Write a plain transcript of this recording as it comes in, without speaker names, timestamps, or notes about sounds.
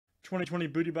2020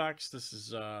 Booty Box. This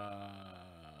is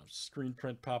screen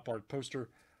print pop art poster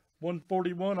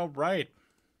 141. All right.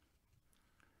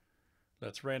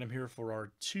 Let's random here for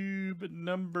our tube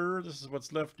number. This is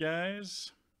what's left,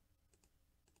 guys.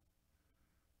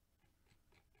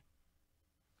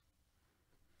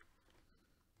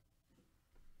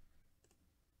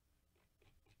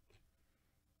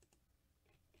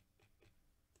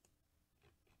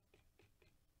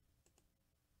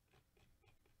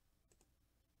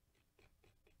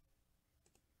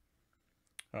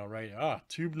 All right.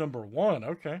 Tube number 1.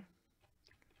 Okay.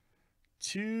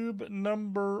 Tube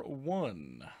number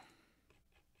 1. Let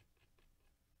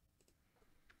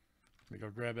me go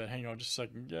grab that. Hang on just a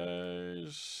second,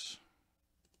 guys.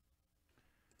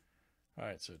 All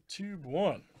right. So tube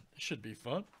 1. It should be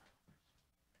fun.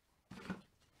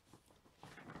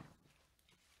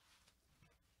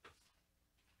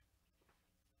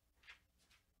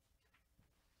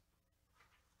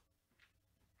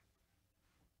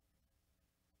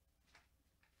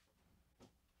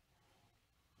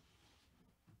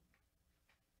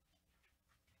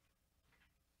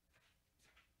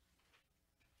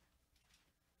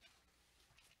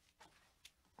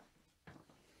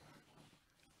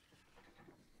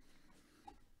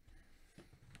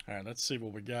 All right, let's see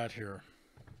what we got here.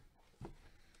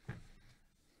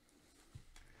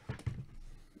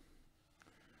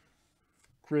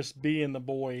 Chris B and the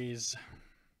boys.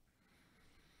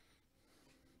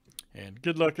 And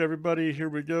good luck, everybody. Here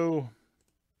we go.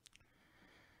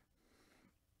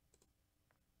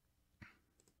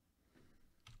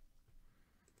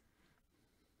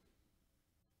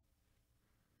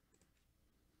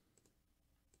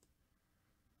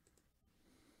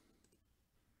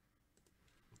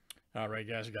 All right,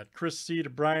 guys, we got Chris C to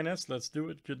Brian S. Let's do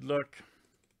it. Good luck.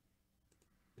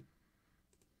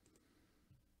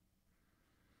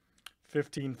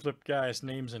 $15 flip guys,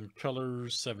 names and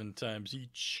colors, 7 times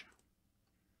each.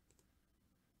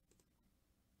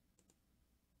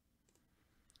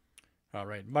 All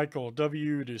right, Michael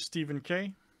W to Stephen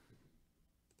K.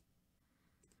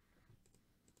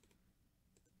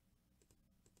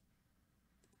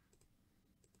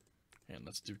 And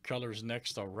let's do colors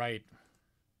next. All right.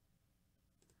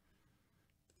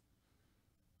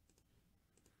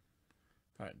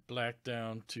 All right, black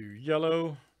down to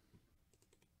yellow.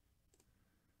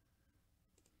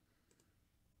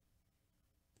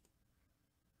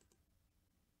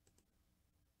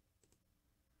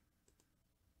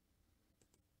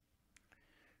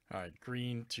 All right,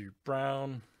 green to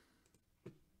brown.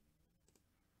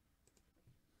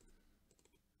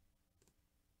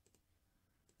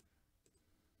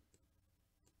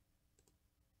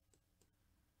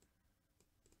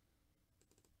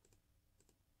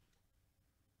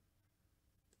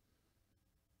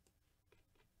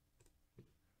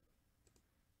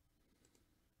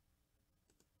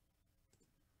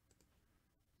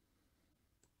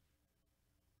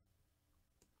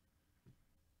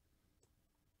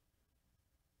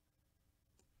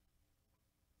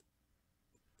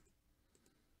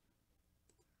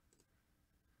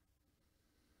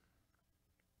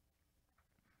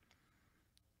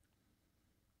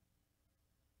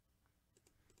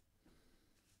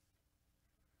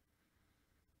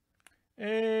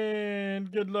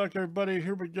 And good luck, everybody.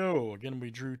 Here we go. Again,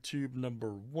 we drew tube number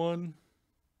 1.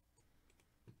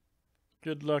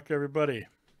 Good luck, everybody.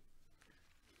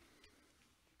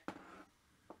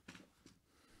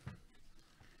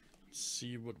 Let's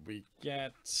see what we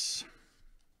get.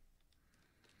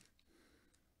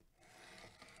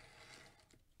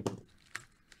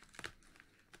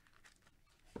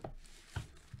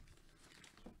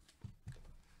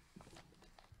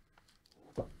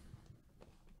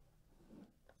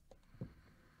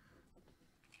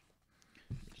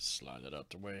 Slide it out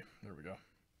the way. There we go.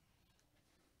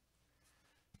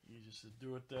 Easiest to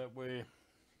do it that way.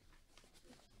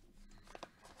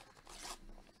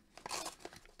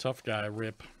 Tough guy,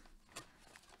 rip.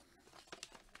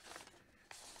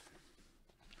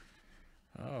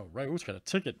 All right, who's got a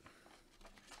ticket?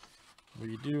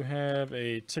 We do have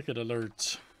a ticket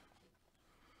alert.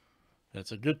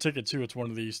 It's a good ticket too. It's one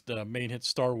of these main hit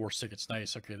Star Wars tickets.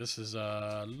 Nice. Okay, this is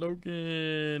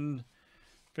Logan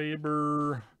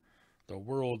Faber. The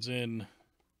World's In.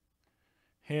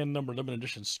 Hand number limited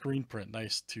edition screen print.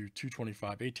 Nice to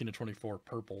 225. 18 to 24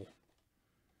 purple.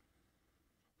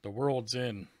 The World's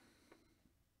In.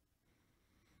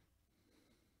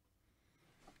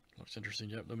 Looks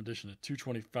interesting. Yep, limited edition to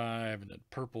 225. And then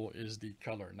purple is the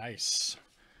color. Nice.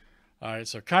 All right,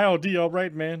 so Kyle D. All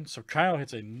right, man. So Kyle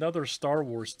hits another Star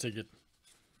Wars ticket.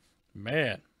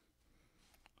 Man.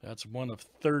 That's one of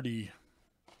 30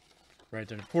 right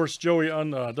there. Of course, Joey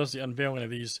does the unveiling of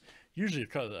these usually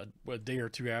a day or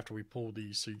two after we pull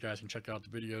these, so you guys can check out the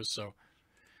videos. So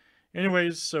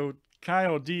anyways, so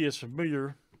Kyle D is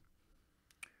familiar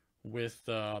with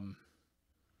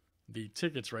the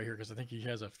tickets right here, because I think he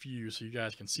has a few, so you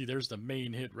guys can see there's the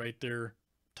main hit right there.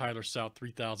 Tyler South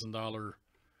 $3,000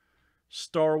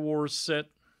 Star Wars set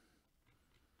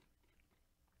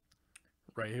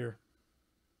right here.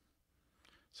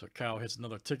 So Kyle hits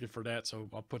another ticket for that, so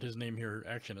I'll put his name here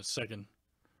actually in a second.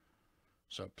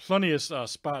 So plenty of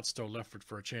spots still left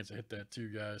for a chance to hit that too,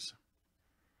 guys.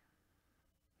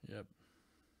 Yep.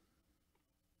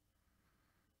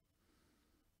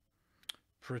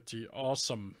 Pretty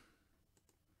awesome.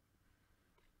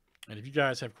 And if you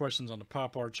guys have questions on the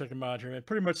pop art, check them out here. And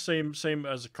pretty much same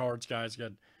as the cards, guys.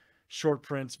 Got short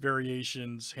prints,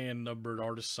 variations, hand numbered,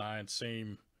 artist signed,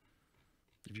 same.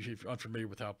 If you're unfamiliar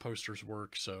with how posters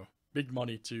work, so big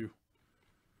money too.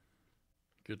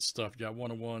 Good stuff. You got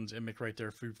 101s, Emic right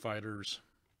there, Food Fighters.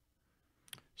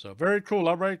 So very cool.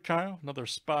 All right, Kyle, another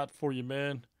spot for you,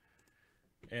 man.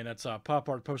 And that's Pop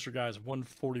Art Poster Guys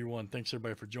 141. Thanks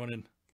everybody for joining.